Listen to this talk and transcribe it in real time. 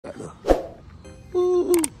there.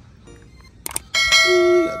 Ooh. Ooh,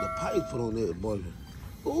 he got the pipe put on that boy.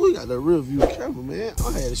 Ooh, he got the rear view camera, man.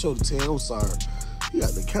 I had to show the 10, I'm sorry. He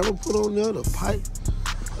got the camera put on there, the pipe.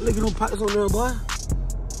 Look at them pipes on there, boy.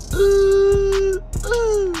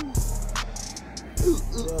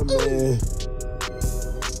 Yeah, man.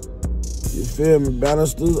 You feel me?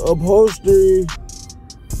 Balusters, upholstery.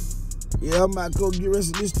 Yeah, I'm about to go get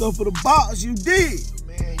rest of this stuff for the box. You did.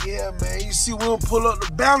 Man, yeah, man. You see, we don't pull up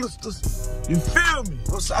the balusters. You feel me?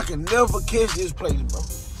 So I can never catch this place, bro.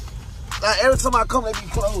 Like, every time I come, they be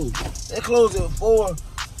closed. They close at 4.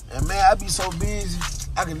 And, man, I be so busy.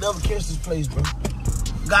 I can never catch this place, bro.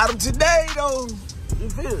 Got them today, though. You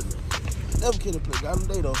feel me? Never catch the place. Got them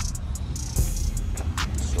today, though.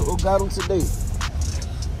 So, got them today.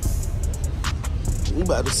 We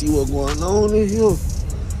about to see what's going on in here.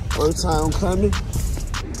 First time coming.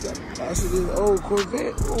 I see this old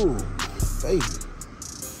Corvette. Ooh, baby.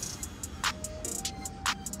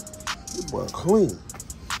 This boy clean.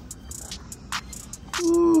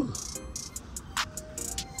 Ooh.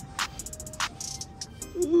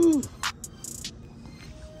 Ooh.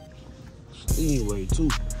 Anyway, too.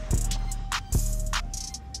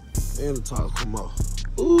 And the tires come off.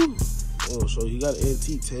 Ooh. They don't show you got an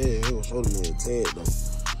antique tag. They don't show the man tag though.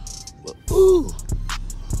 But ooh.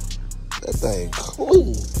 That thing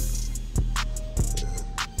clean.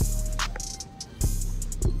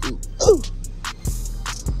 Ooh.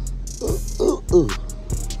 Ooh.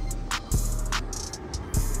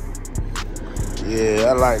 Yeah,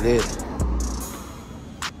 I like that.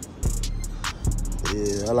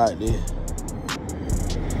 Yeah, I like that.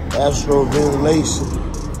 Astro ventilation.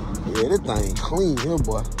 Yeah, this thing clean here,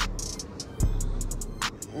 boy.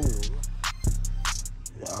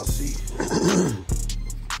 Y'all see.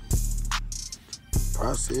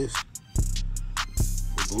 Process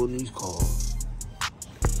for doing these cars.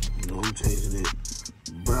 You know, I'm changing it.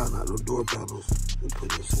 Brown out those door panels and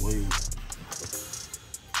put in Suede.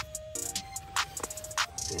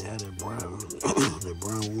 They had that brown, that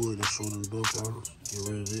brown wood that showed in the door panels. Get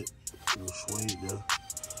rid of it. And the Suede there.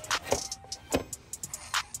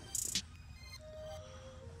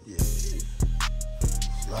 Yeah.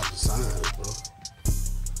 It's a lot of designs, bro.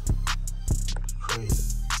 Crazy.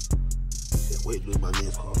 Can't wait to do my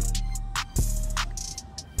next car.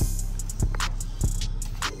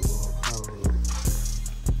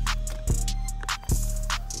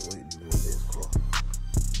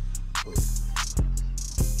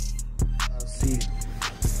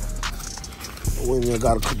 When you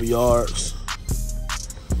got a couple yards.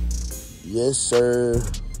 Yes, sir.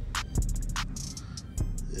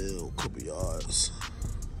 Yeah, a couple yards.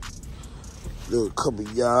 Little couple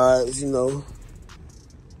yards, you know.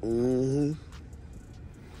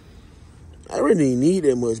 I really didn't need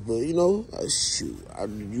that much, but you know, shoot. I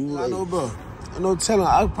know, bro. I know telling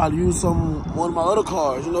I could probably use one of my other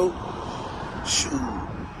cars, you know. Shoot.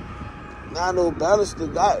 Now I know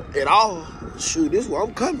Ballaster got it all. Shoot, this is where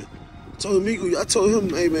I'm coming. I told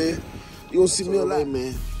him, hey man, you gonna see me a lot,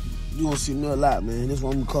 man. You gonna see me a lot, man. This is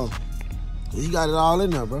where I'm gonna come. He got it all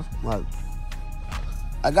in there, bro. Like,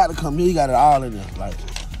 I got to come here. He got it all in there. Like,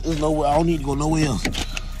 there's nowhere. I don't need to go nowhere else.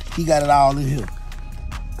 He got it all in here.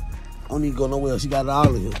 I don't need to go nowhere else. He got it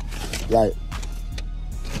all in here. Like,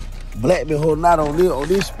 Black been holding out on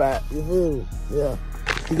this spot. You feel me? Yeah.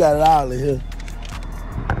 He got it all in here.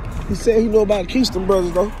 He said he know about Kingston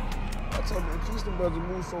Brothers, though. I told him Kingston Brothers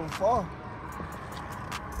moved so far.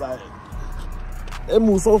 Like, they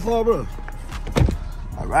moved so far, bro.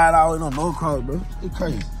 I ride all in on no cross, bro. It's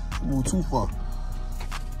crazy. They moved too far.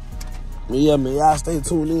 But yeah, man, y'all stay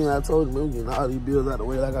tuned in. I told you, man, we getting all these bills out the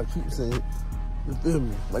way, like I keep saying. You feel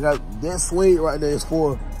me? Like, that Suede right there is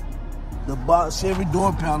for the box Chevy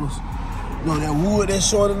door panels. You know, that wood that's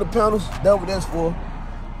short in the panels, that's what that's for.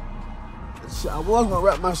 Shit, I was gonna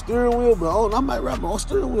wrap my steering wheel, but I might wrap my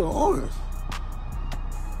steering wheel orange.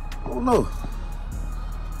 I don't know.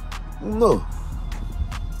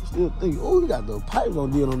 Still thinking, oh, he got those pipes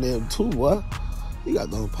on there too, boy. He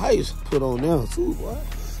got those pipes put on there too, boy.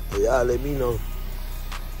 So y'all let me know.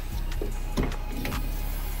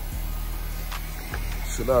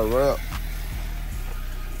 Should I wrap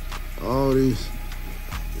all these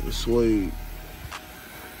in Suede?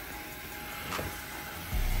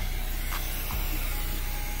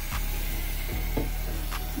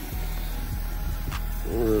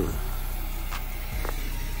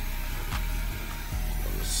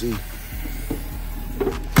 Let's see.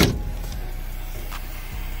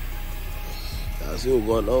 I see what's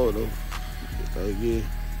going on though. If I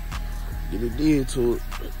get a deal to it.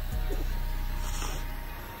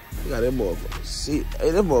 Look at that motherfucker sit.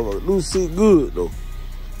 Hey, that motherfucker do sit good though.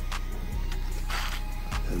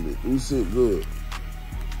 Do shit good.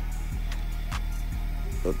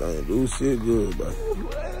 That thing do shit good, bro.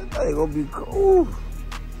 That thing gonna be cool.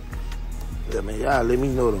 Yeah, man, y'all let me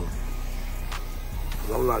know though.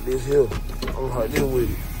 Cause I'm like this here. I'm like this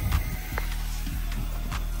with it.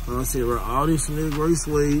 I said, right, all this in that gray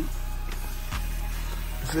suede.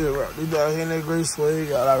 I said, right, this down here in that gray suede.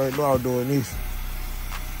 Y'all already know I'm doing this.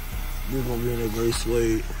 This gonna be in that gray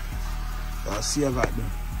suede. I see I got the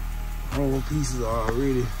whole pieces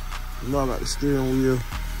already. You know I got the steering wheel.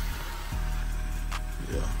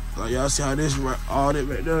 Yeah. Like y'all see how this right, all that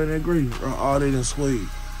right there in that gray, right, all that in suede.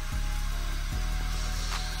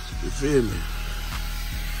 You feel me?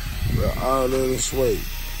 Right, all that in suede.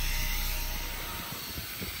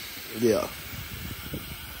 Yeah.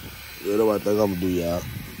 Yeah, that's what I think I'm gonna do, y'all.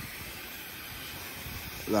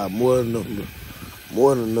 Got more than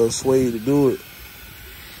enough suede to do it.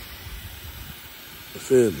 You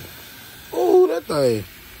feel me? Ooh, that thing.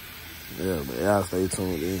 Yeah, man, y'all stay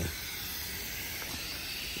tuned in.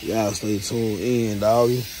 Y'all stay tuned in,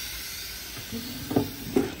 doggy. I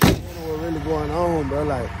don't know what's really going on, bro.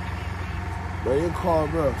 Like, bro, this car,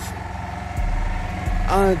 bro.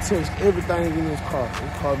 I done touched everything in this car.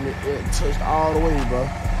 This car, it touched all the way, bro.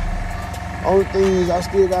 Only things I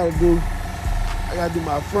still gotta do, I gotta do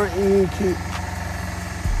my front end kit,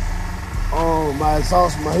 my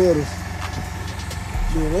exhaust, my headers.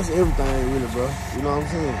 Yeah, that's everything really, bro. You know what I'm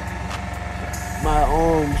saying? My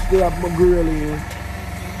still got my grill in,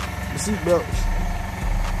 the seat belts.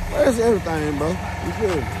 Well, that's everything, bro. You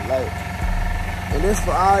feel me? Like, and that's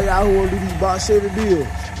for all y'all who wanna do these box Chevy deals.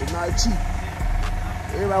 It's not cheap.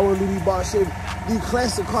 Everybody wanna do these box Chevy. These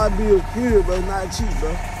classic car deals, period, but it's not cheap,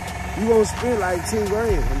 bro. You gonna spend like 10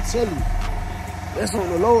 grand, I'm telling you. That's on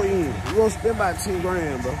the low end. You gonna spend about 10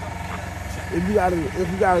 grand, bro. If you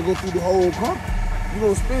gotta go through the whole car, you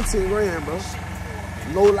gonna spend 10 grand, bro.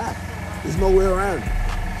 No lie. There's no way around it.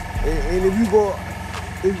 And if you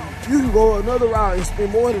can go another route and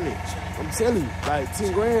spend more than it, I'm telling you, like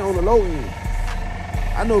 10 grand on the low end.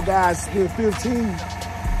 I know guys spend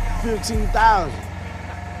 15,000,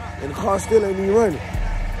 and the car still ain't even running.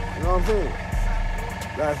 You know what I'm saying?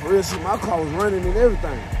 Like, for real, shit, my car was running and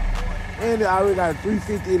everything. And I already got a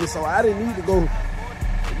 350 in it, so I didn't need to go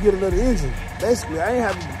get another engine. Basically,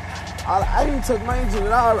 I didn't touch my engine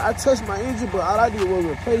at all. I touched my engine, but all I did was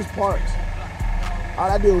replace parts.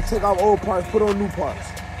 All I did was take off old parts, put on new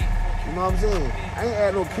parts. You know what I'm saying? I ain't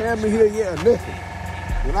add no cam in here yet or nothing.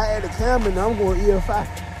 When I add the cam in there, I'm going EFI.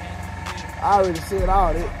 I already said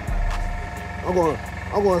all that.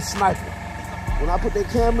 I'm going sniper. When I put that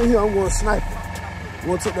cam in here, I'm going sniper. I'm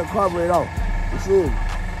going to take that carburetor off. You feel me?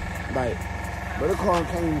 Like, but the car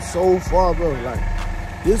came so far, bro. Like,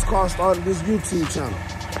 this car started this YouTube channel.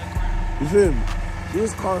 You feel me?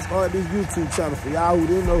 This car started this YouTube channel. For y'all who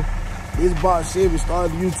didn't know, this box Chevy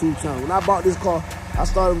started the YouTube channel. When I bought this car, I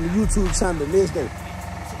started the YouTube channel the next day.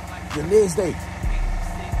 The next day.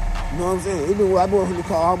 You know what I'm saying? I've been working the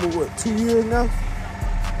car almost, what, 2 years now?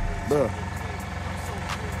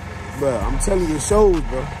 Bro, I'm telling you, it shows,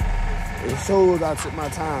 bro. It shows I took my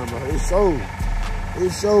time, bro. It shows.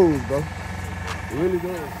 It shows, bro. It really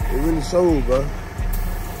does. It really shows, bro.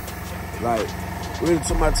 Like, really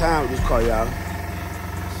took my time with this car, y'all.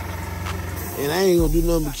 And I ain't gonna do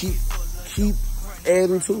nothing but keep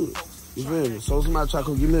adding to it. You feel me? So somebody try to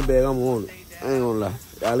come give me a bag, I'm gonna want it. I ain't gonna lie.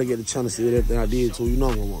 Y'all look at the channel, see everything I did to you know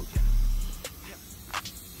I'm gonna want it.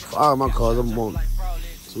 For all my cars, I'm gonna want it.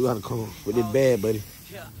 So we gotta come with this bag, buddy.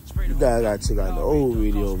 You guys gotta check out the old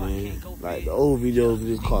video, man. Like the old videos of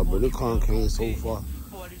this car, but this car came so far.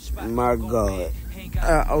 My God.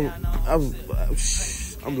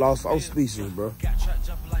 I'm lost. I'm speechless, bro.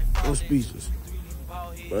 I'm speechless.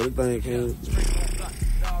 But the thing came.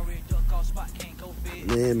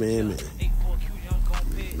 Man.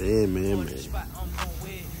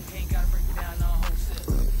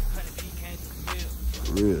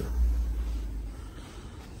 For real.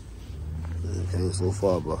 Man, came so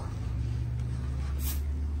far, bro.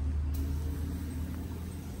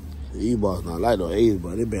 The E-Boss not like no A's,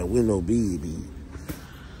 but they been window B.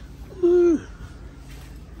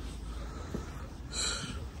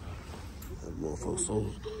 That motherfucker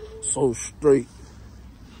so straight.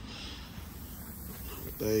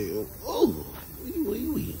 They, oh,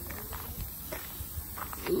 wee.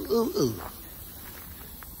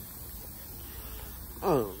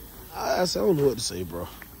 I said, I don't know what to say, bro.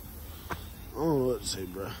 This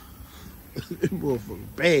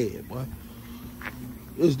motherfucker bad, boy.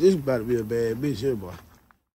 This about to be a bad bitch here, boy.